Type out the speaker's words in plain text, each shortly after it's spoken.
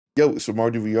Yo, it's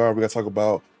MartydudeVR. We gotta talk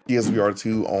about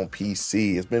PSVR2 on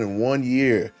PC. It's been 1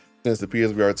 year since the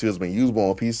PSVR2 has been usable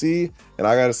on PC, and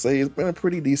I gotta say, it's been a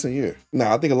pretty decent year.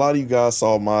 Now, I think a lot of you guys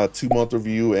saw my 2-month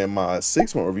review and my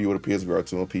 6-month review of the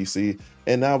PSVR2 on PC,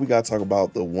 and now we gotta talk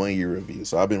about the 1-year review.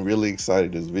 So I've been really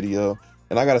excited this video,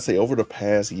 and I gotta say, over the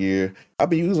past year, I've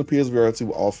been using PSVR2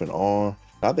 off and on.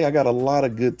 I think I got a lot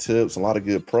of good tips, a lot of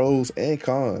good pros and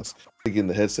cons to getting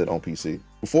the headset on PC.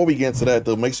 Before we get into that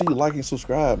though, make sure you like and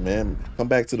subscribe, man. Come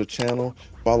back to the channel,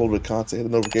 follow the content, hit the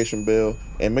notification bell,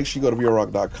 and make sure you go to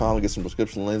VRrock.com and get some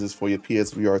prescription lenses for your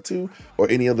PSVR2 or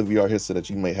any other VR headset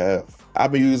that you may have.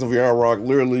 I've been using VRrock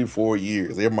literally for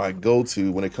years. They're my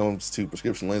go-to when it comes to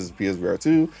prescription lenses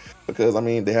PSVR2 because, I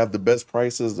mean, they have the best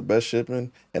prices, the best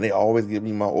shipping, and they always give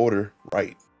me my order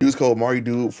right. Use code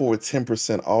MartyDude for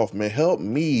 10% off, man. Help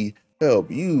me help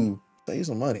you save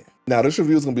some money. Now, this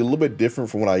review is going to be a little bit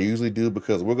different from what I usually do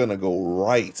because we're going to go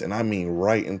right, and I mean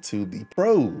right, into the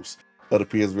pros of the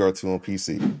PSVR2 on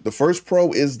PC. The first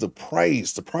pro is the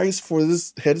price. The price for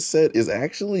this headset is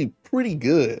actually pretty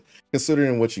good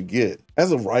considering what you get.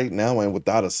 As of right now and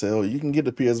without a sale, you can get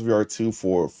the PSVR2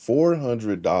 for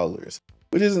 $400,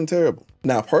 which isn't terrible.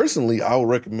 Now, personally, I would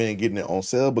recommend getting it on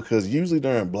sale because usually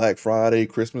during Black Friday,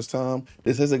 Christmas time,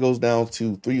 this headset goes down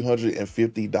to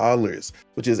 $350,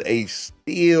 which is a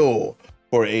steal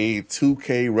for a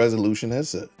 2K resolution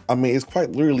headset. I mean, it's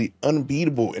quite literally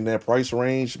unbeatable in that price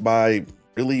range by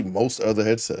really most other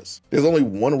headsets. There's only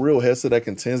one real headset that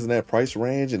contends in that price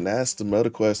range, and that's the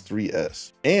Quest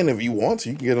 3S. And if you want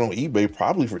to, you can get it on eBay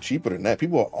probably for cheaper than that.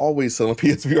 People are always selling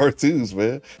PSVR2s,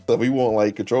 man. So if you want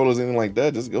like controllers, anything like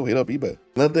that, just go hit up eBay.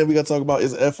 Another thing we gotta talk about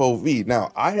is FOV.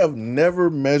 Now, I have never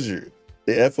measured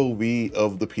the FOV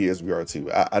of the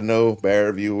PSVR2. I know, bad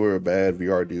reviewer, bad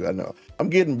VR dude, I know.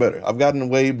 I'm getting better. I've gotten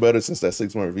way better since that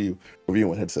 6-month review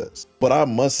reviewing headsets. But I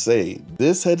must say,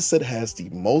 this headset has the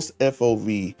most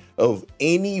FOV of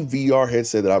any VR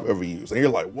headset that I've ever used. And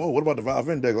you're like, whoa, what about the Valve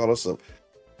Index, all that stuff?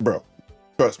 Bro,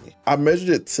 trust me. I measured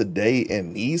it today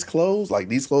in these clothes, like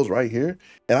these clothes right here,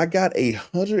 and I got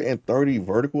 130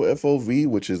 vertical FOV,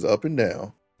 which is up and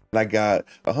down. And I got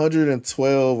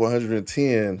 112,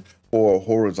 110 for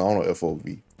horizontal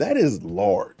FOV. That is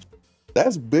large.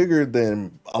 That's bigger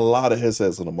than a lot of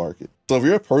headsets on the market. So if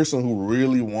you're a person who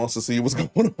really wants to see what's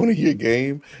going on in your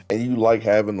game and you like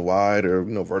having wide or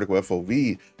vertical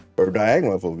FOV or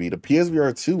diagonal FOV, the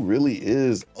PSVR2 really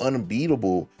is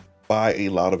unbeatable by a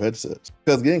lot of headsets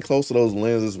because getting close to those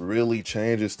lenses really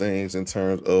changes things in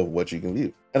terms of what you can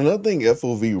view. And another thing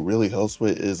FOV really helps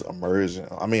with is immersion.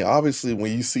 I mean, obviously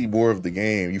when you see more of the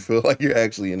game, you feel like you're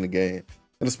actually in the game.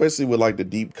 And especially with like the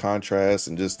deep contrast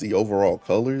and just the overall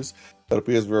colors of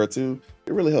the PSVR2,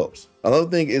 it really helps. Another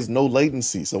thing is no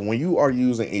latency. So when you are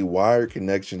using a wired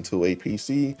connection to a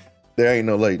PC, there ain't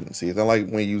no latency. It's not like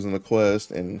when you're using the Quest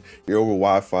and you're over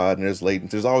Wi-Fi and there's latency.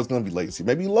 There's always going to be latency,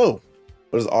 maybe low,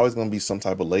 but there's always going to be some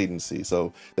type of latency.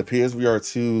 So the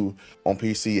PSVR2 on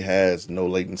PC has no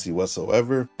latency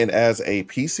whatsoever. And as a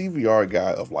PCVR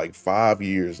guy of like 5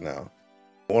 years now,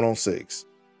 going on 6,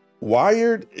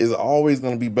 wired is always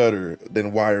going to be better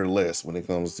than wireless when it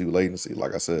comes to latency.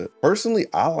 Like I said, personally,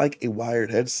 I like a wired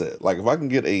headset. Like if I can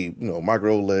get a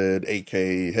micro OLED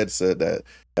 8K headset that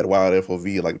had wide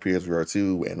FOV like the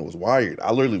PSVR2 and it was wired,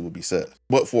 I literally would be set.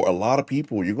 But for a lot of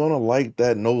people, you're going to like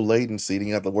that no latency. Then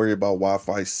you have to worry about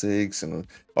Wi-Fi 6 and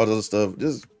all this other stuff.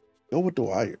 Just go with the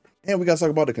wired. And we got to talk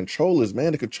about the controllers,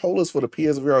 man. The controllers for the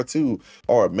PSVR2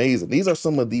 are amazing. These are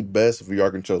some of the best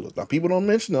VR controllers. Now, people don't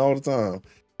mention it all the time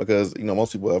because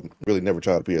most people have really never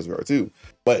tried a PSVR2,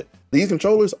 but these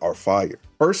controllers are fire.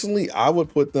 Personally, I would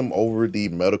put them over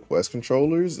the Quest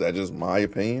controllers. That's just my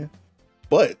opinion,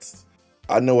 but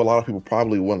I know a lot of people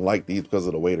probably wouldn't like these because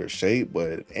of the way they're shaped,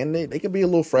 and they can be a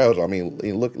little fragile. I mean,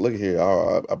 look here,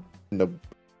 I end up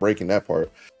breaking that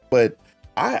part, but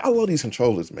I love these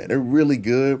controllers, man. They're really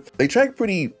good. They track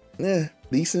pretty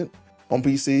decent on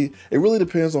PC. It really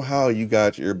depends on how you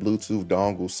got your Bluetooth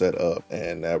dongle set up,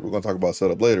 and we're going to talk about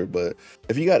setup later. But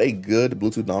if you got a good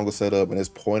Bluetooth dongle set up and it's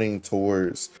pointing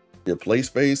towards your play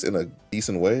space in a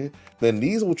decent way, then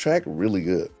these will track really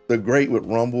good. They're great with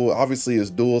rumble. Obviously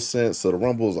it's DualSense, so the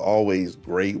rumble is always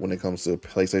great when it comes to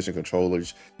PlayStation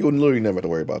controllers. You'll literally never have to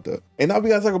worry about that. And now we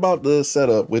got to talk about the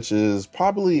setup, which is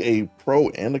probably a pro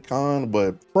and a con,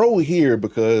 but pro here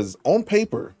because on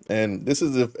paper, and this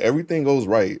is if everything goes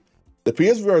right, the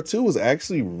PSVR2 is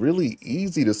actually really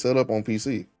easy to set up on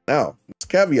PC. Now,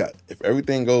 caveat, if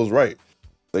everything goes right,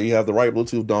 so you have the right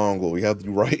Bluetooth dongle, you have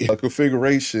the right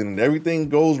configuration, and everything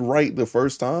goes right the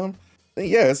first time, then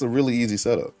yeah, it's a really easy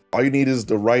setup. All you need is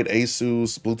the right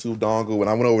Asus Bluetooth dongle, and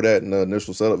I went over that in the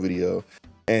initial setup video.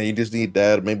 and you just need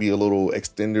that, maybe a little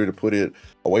extender to put it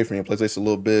away from your PlayStation a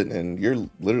little bit, and you're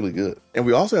literally good. And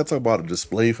we also have to talk about a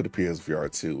display for the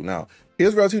PSVR 2. Now,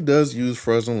 PSVR 2 does use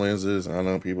Fresnel lenses. I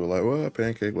know people are like, well,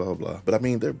 pancake, blah, blah, blah. But I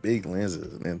mean, they're big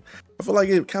lenses, and I feel like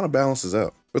it kind of balances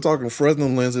out. We're talking Fresnel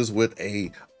lenses with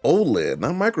a OLED,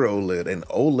 not micro OLED, an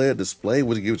OLED display,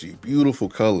 which gives you beautiful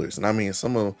colors. And I mean,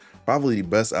 some of probably the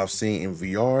best I've seen in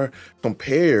VR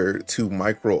compared to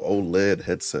micro OLED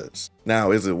headsets.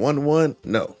 Now, is it 1-to-1?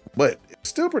 No, but it's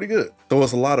still pretty good. So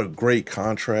it's a lot of great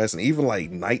contrast, and even like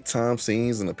nighttime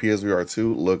scenes in the PSVR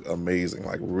 2 look amazing,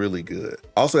 like really good.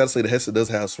 Also, I gotta say the headset does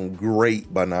have some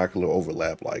great binocular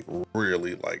overlap, like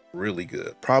really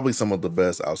good. Probably some of the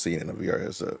best I've seen in a VR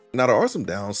headset. Now, there are some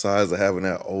downsides of having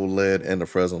that OLED and the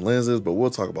Fresnel lenses, but we'll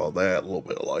talk about that a little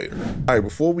bit later. All right,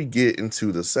 before we get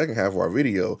into the second half of our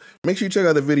video, make sure you check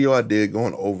out the video I did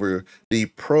going over the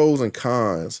pros and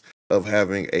cons of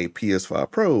having a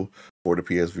PS5 Pro for the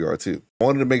PSVR 2. I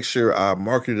wanted to make sure I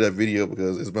marketed that video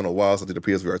because it's been a while since I did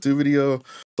the PSVR 2 video,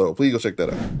 so please go check that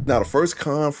out. Now, the first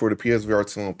con for the PSVR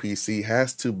 2 on PC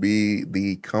has to be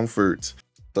the comfort.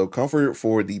 So comfort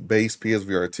for the base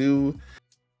PSVR 2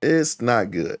 is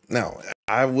not good. Now,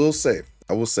 I will say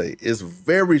it's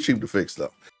very cheap to fix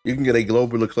though. You can get a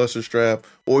globular cluster strap,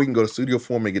 or you can go to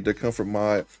Studioform and get their comfort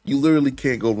mod. You literally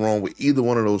can't go wrong with either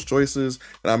one of those choices.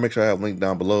 And I'll make sure I have a link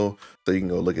down below so you can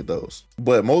go look at those.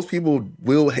 But most people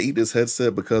will hate this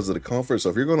headset because of the comfort.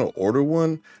 So if you're gonna order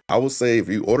one, I would say if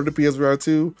you order the PSVR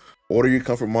 2, order your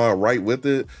comfort mod right with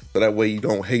it, so that way you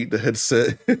don't hate the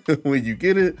headset when you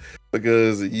get it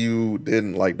because you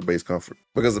didn't like the base comfort.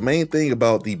 Because the main thing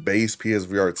about the base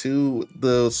PSVR 2,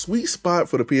 the sweet spot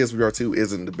for the PSVR 2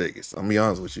 isn't the biggest, I'll be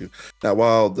honest with you. Now,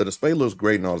 while the display looks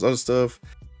great and all this other stuff,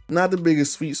 not the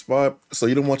biggest sweet spot, so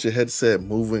you don't want your headset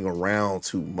moving around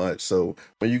too much. So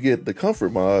when you get the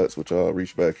comfort mods, which I'll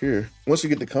reach back here, once you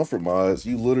get the comfort mods,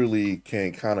 you literally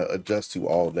can kind of adjust to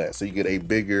all of that. So you get a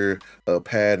bigger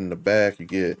pad in the back, you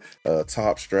get a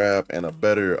top strap, and a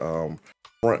better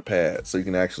front pad, so you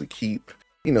can actually keep,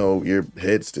 you know, your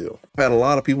head still. I've had a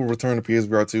lot of people return to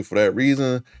PSVR 2 for that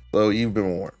reason, so you've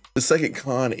been warned. The second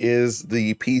con is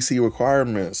the PC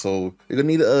requirement. So you're gonna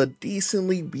need a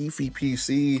decently beefy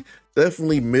PC,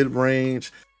 definitely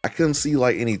mid-range. I couldn't see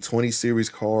like any 20 series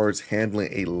cards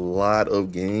handling a lot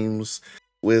of games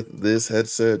with this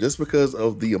headset just because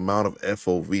of the amount of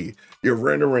FOV. You're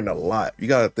rendering a lot. You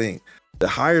gotta think, the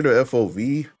higher the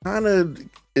FOV kind of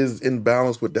is in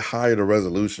balance with the higher the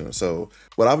resolution. So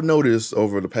what I've noticed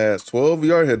over the past 12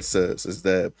 VR headsets is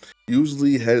that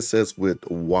usually headsets with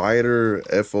wider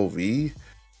FOV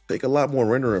take a lot more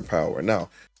rendering power. Now,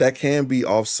 that can be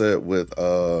offset with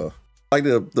like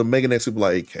the Meganex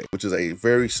Superlight 8K, which is a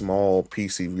very small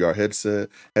PCVR headset,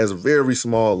 has very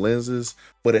small lenses,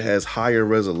 but it has higher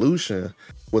resolution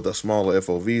with a smaller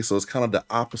FOV. So it's kind of the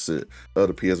opposite of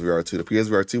the PSVR 2. The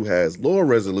PSVR 2 has lower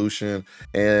resolution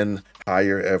and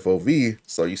higher FOV.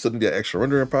 So you still need that extra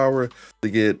rendering power to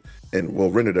get and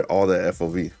will render all that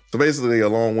FOV. So basically a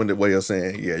long-winded way of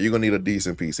saying, yeah, you're gonna need a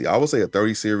decent PC. I would say a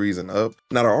 30 series and up.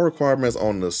 Now, there are requirements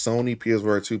on the Sony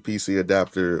PSVR2 PC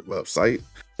Adapter website,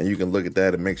 and you can look at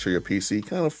that and make sure your PC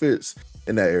kind of fits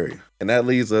in that area. And that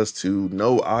leads us to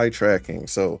no eye tracking.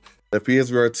 So the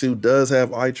PSVR 2 does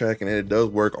have eye tracking, and it does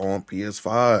work on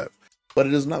PS5, but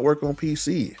it does not work on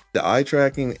PC. The eye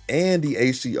tracking and the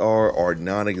HDR are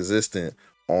non-existent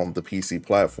on the PC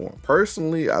platform.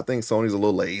 Personally, I think Sony's a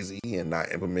little lazy in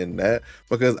not implementing that,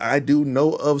 because I do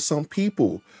know of some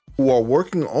people who are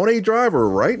working on a driver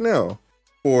right now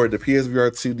for the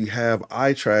PSVR 2 to have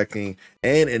eye tracking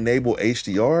and enable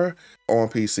HDR on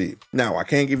PC. Now, I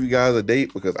can't give you guys a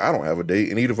date because I don't have a date,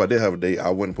 and even if I did have a date, I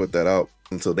wouldn't put that out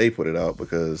until they put it out,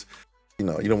 because you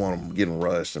know, you don't want them getting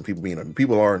rushed and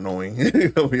people are annoying,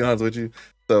 to be honest with you.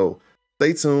 So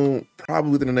stay tuned.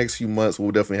 Probably within the next few months,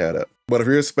 we'll definitely have that. But if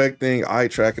you're expecting eye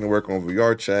tracking to work on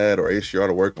VR chat or HDR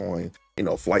to work on, you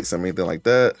know, flight sim, anything like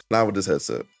that, not with this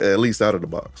headset, at least out of the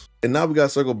box. And now we got to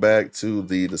circle back to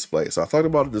the display. So I talked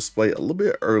about the display a little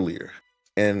bit earlier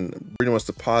and pretty much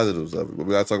the positives of it, but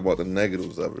we got to talk about the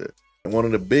negatives of it. And one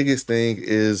of the biggest thing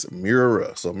is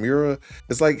mirror. So mirror,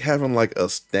 it's like having like a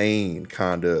stain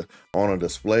kind of on a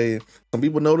display. Some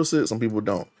people notice it, some people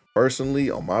don't. Personally,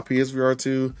 on my PSVR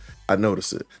 2, I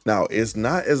notice it. Now, it's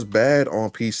not as bad on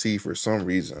PC for some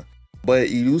reason, but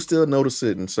you do still notice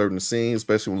it in certain scenes,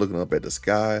 especially when looking up at the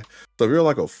sky. So if you're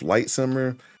like a flight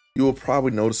simmer, you will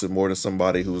probably notice it more than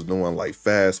somebody who's doing like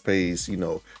fast paced, you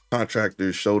know,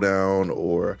 contractor showdown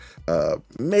or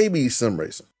maybe sim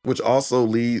racing, which also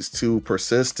leads to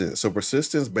persistence. So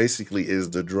persistence basically is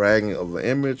the dragging of the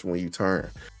image when you turn.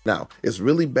 Now, it's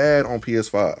really bad on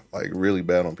PS5, like really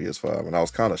bad on PS5. And I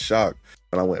was kind of shocked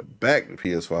when I went back to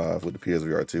PS5 with the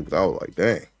PSVR2, because I was like,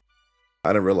 dang, I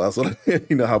didn't realize what,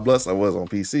 you know, how blessed I was on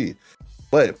PC.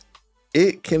 But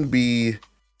it can be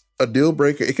a deal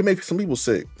breaker. It can make some people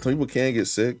sick. Some people can get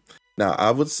sick. Now, I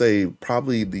would say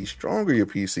probably the stronger your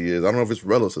PC is, I don't know if it's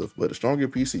relative, but the stronger your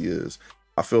PC is,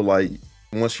 I feel like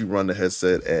once you run the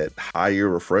headset at higher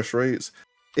refresh rates,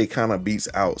 it kind of beats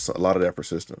out a lot of that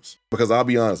persistence. Because I'll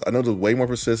be honest, I know there's way more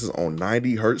persistence on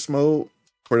 90 hertz mode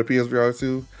for the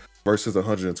PSVR2 versus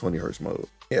 120 hertz mode.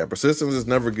 Yeah, persistence is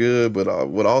never good, but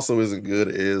what also isn't good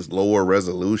is lower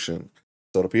resolution.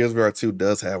 So the PSVR2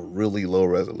 does have really low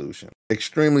resolution,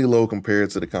 extremely low compared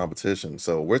to the competition.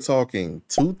 So we're talking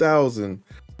 2000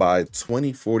 by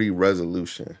 2040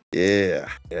 resolution. Yeah,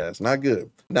 it's not good.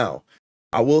 Now,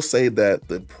 I will say that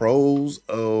the pros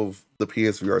of the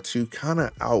PSVR2 kind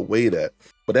of outweigh that,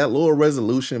 but that lower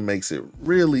resolution makes it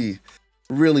really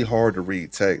hard to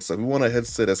read text. So if you want a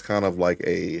headset that's kind of like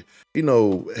a, you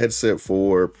know, headset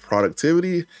for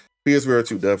productivity,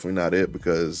 PSVR2 definitely not it,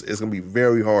 because it's gonna be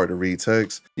very hard to read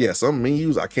text. Yeah, some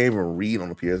menus I can't even read on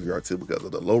the PSVR2 because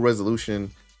of the low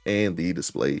resolution and the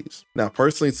displays. Now,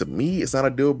 personally, to me, it's not a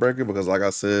deal breaker because, like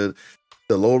I said,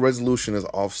 the low resolution is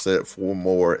offset for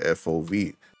more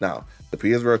FOV. Now, the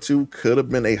PSVR2 could have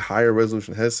been a higher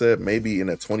resolution headset, maybe in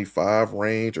a 25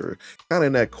 range or kind of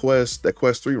in that Quest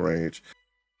 3 range.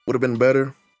 Would have been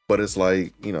better, but it's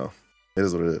like, you know, it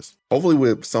is what it is. Hopefully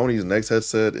with Sony's next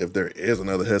headset, if there is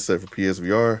another headset for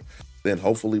PSVR, then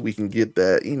hopefully we can get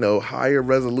that, you know, higher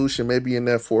resolution, maybe in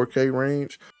that 4K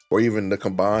range, or even the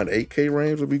combined 8K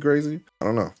range would be crazy. I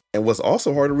don't know. And what's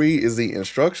also hard to read is the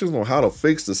instructions on how to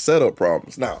fix the setup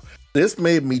problems. Now, this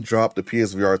made me drop the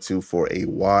PSVR2 for a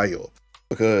while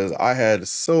because I had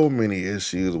so many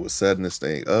issues with setting this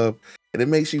thing up, and it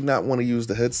makes you not want to use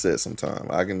the headset sometimes.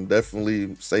 I can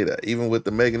definitely say that. Even with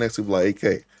the Meganex Superlight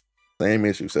 8K, same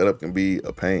issue. Setup can be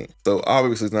a pain. So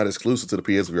obviously it's not exclusive to the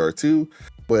PSVR2,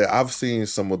 but I've seen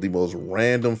some of the most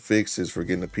random fixes for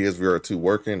getting the PSVR2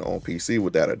 working on PC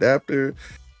with that adapter.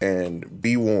 And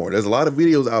be warned, there's a lot of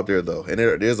videos out there though, and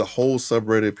there's a whole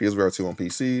subreddit PSVR2 on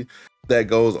PC that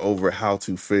goes over how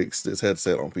to fix this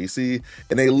headset on PC,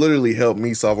 and they literally helped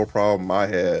me solve a problem I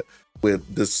had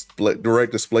with this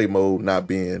direct display mode not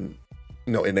being,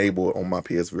 you know, enabled on my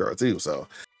PSVR2. So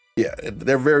yeah,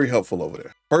 they're very helpful over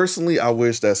there. Personally, I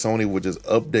wish that Sony would just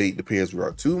update the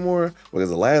PSVR2 more,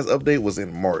 because the last update was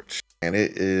in March and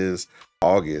it is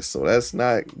August, so that's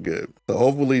not good. So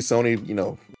hopefully Sony, you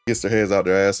know, gets their heads out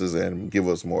their asses and give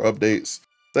us more updates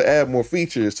to add more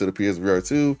features to the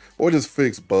PSVR2, or just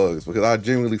fix bugs, because I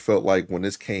genuinely felt like when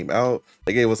this came out,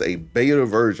 they gave us a beta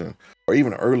version or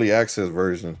even an early access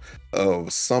version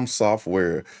of some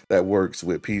software that works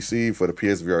with PC for the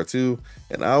PSVR2,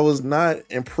 and I was not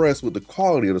impressed with the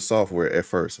quality of the software at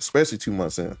first, especially 2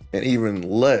 months in, and even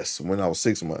less when I was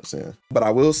 6 months in. But I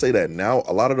will say that now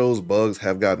a lot of those bugs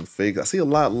have gotten fixed. I see a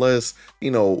lot less,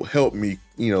 you know, help me,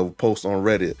 you know, post on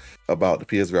Reddit about the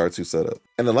PSVR2 setup.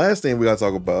 And the last thing we gotta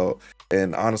talk about,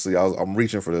 and honestly, I'm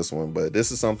reaching for this one, but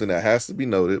this is something that has to be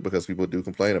noted because people do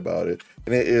complain about it,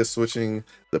 and it is switching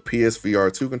the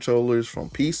PSVR2 controllers from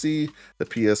PC to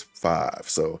PS5.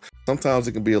 So sometimes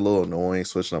it can be a little annoying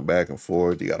switching them back and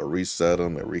forth. You gotta reset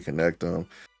them and reconnect them,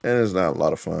 and it's not a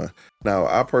lot of fun. Now,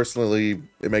 I personally,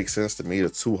 it makes sense to me, the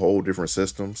two whole different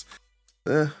systems.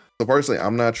 So personally,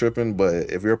 I'm not tripping,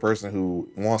 but if you're a person who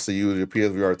wants to use your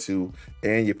PSVR2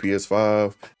 and your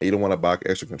PS5, and you don't want to buy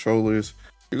extra controllers,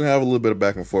 you're gonna have a little bit of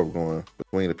back and forth going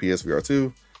between the PSVR2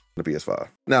 and the PS5.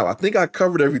 Now, I think I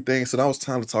covered everything, so now it's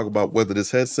time to talk about whether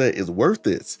this headset is worth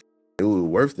it. It will be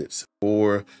worth it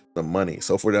for the money.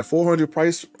 So for that $400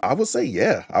 price, I would say,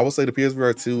 yeah, I would say the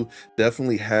PSVR2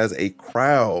 definitely has a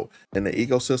crowd in the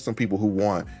ecosystem, people who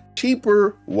want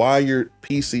cheaper wired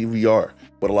PCVR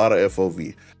with a lot of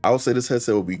FOV. I would say this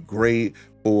headset would be great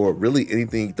for really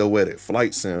anything you throw at it: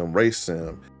 flight sim, race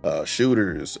sim,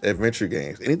 shooters, adventure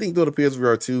games. Anything you throw the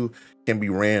PSVR2 can be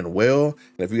ran well,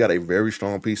 and if you got a very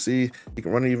strong PC, you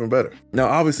can run it even better. Now,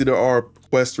 obviously, there are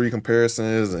Quest 3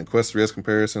 comparisons and Quest 3S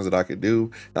comparisons that I could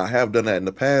do. Now, I have done that in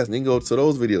the past, and you can go to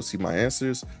those videos, see my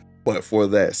answers. But for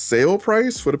that sale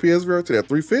price for the PSVR2, that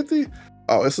 $350,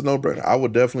 oh, it's a no-brainer. I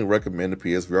would definitely recommend the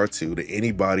PSVR2 to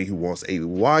anybody who wants a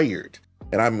wired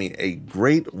and I mean a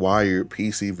great wired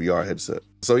PC VR headset.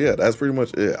 So yeah, that's pretty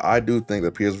much it. I do think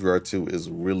that PSVR 2 is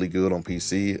really good on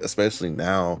PC, especially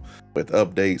now with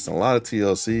updates and a lot of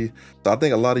TLC. So I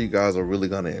think a lot of you guys are really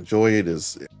gonna enjoy it.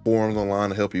 There's forums online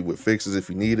to help you with fixes if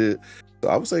you need it. So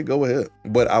I would say go ahead,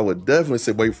 but I would definitely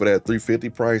say wait for that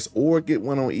 $350 price or get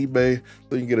one on eBay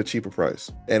so you can get a cheaper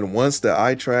price. And once the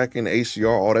eye tracking,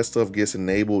 HDR, all that stuff gets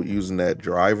enabled using that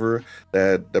driver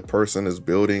that the person is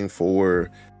building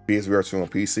for PSVR 2 on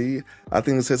PC, I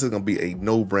think this headset is going to be a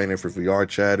no-brainer for VR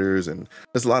chatters, and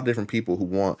there's a lot of different people who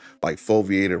want like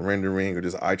foveated rendering or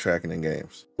just eye tracking in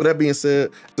games. With that being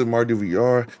said, this is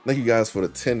MartydudeVR. Thank you guys for the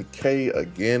 10K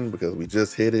again, because we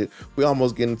just hit it. We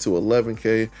almost getting to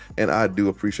 11K, and I do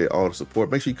appreciate all the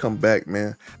support. Make sure you come back,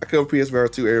 man. I cover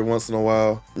PSVR 2 every once in a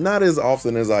while, not as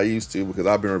often as I used to because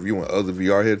I've been reviewing other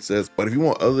VR headsets, but if you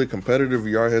want other competitive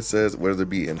VR headsets, whether it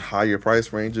be in higher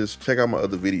price ranges, check out my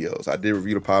other videos. I did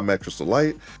review the Pimax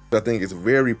Light. I think it's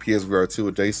very PSVR 2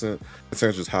 adjacent in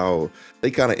terms of how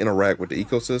they kind of interact with the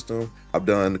ecosystem. I've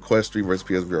done Quest 3 versus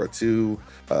PSVR 2.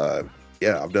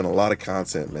 Yeah, I've done a lot of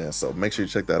content, man. So make sure you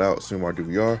check that out. Soon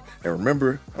MartydudeVR. And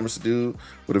remember, I'm just a dude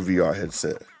with a VR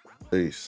headset. Peace.